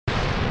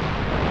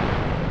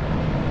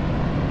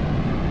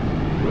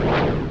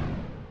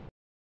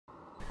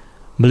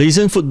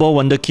Malaysian football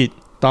wonderkid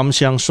Tam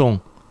Sheang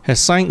Tsung has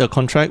signed a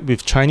contract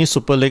with Chinese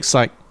Super League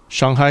side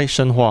Shanghai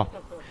Shenhua.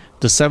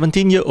 The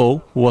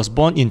 17-year-old, who was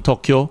born in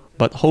Tokyo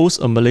but holds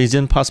a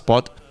Malaysian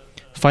passport,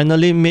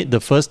 finally made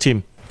the first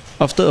team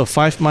after a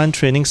 5-month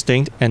training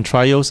stint and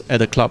trials at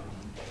the club.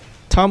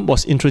 Tam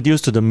was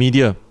introduced to the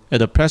media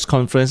at a press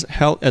conference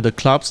held at the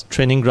club's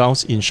training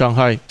grounds in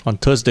Shanghai on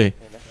Thursday.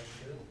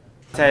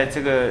 在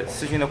这个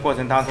试训的过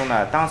程当中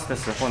呢，当时的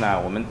时候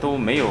呢，我们都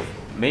没有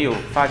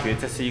发觉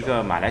这是一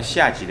个马来西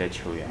亚籍的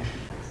球员。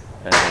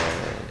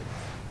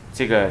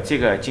这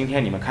个今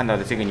天你们看到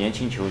的这个年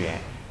轻球员，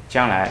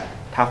将来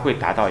他会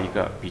达到一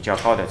个比较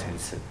高的层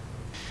次。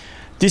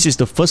This is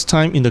the first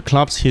time in the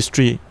club's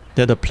history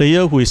that a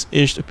player who is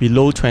aged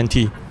below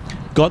 20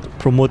 got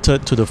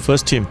promoted to the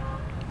first team.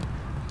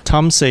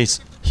 Tam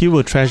says he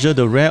will treasure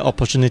the rare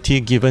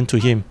opportunity given to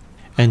him,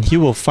 and he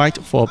will fight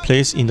for a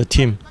place in the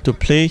team to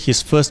play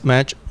his first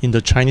match in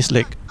the Chinese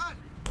league.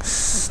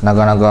 な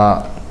かな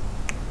か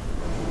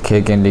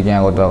経験できな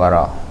いことだか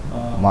ら、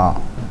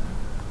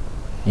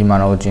今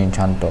のうちにち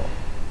ゃんと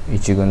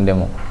一軍で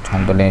もちゃ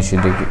んと練習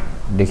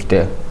でき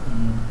て、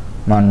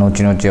後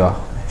々は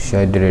試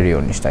合出れるよ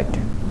うにしたいって。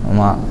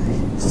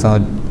その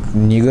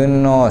2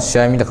軍の試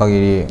合見た限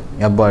り、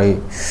やっぱり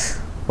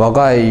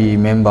若い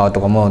メンバー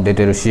とかも出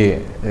てるし、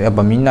やっ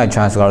ぱみんなにチ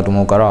ャンスがあると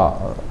思うから、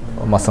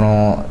そ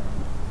の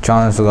チ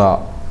ャンス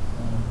が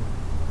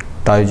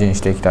大事に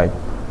していきたい。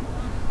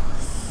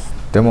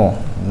で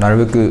もな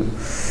るべく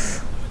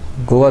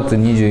5月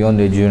24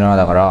で17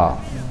だから、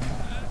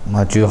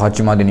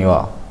18までに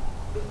は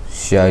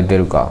試合出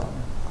るか、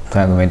と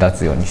にかく目立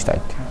つようにしたいっ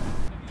て。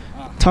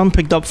Tam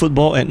picked up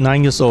football at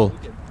 9 years old.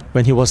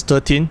 When he was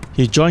 13,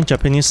 he joined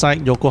Japanese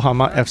side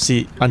Yokohama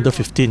FC under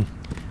 15.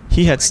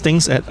 He had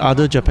stints at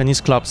other Japanese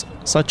clubs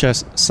such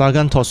as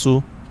Sagan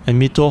Tosu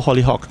and Mito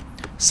Hollyhock,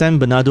 San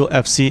Bernardo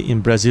FC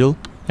in Brazil,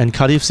 and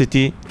Cardiff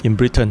City in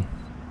Britain.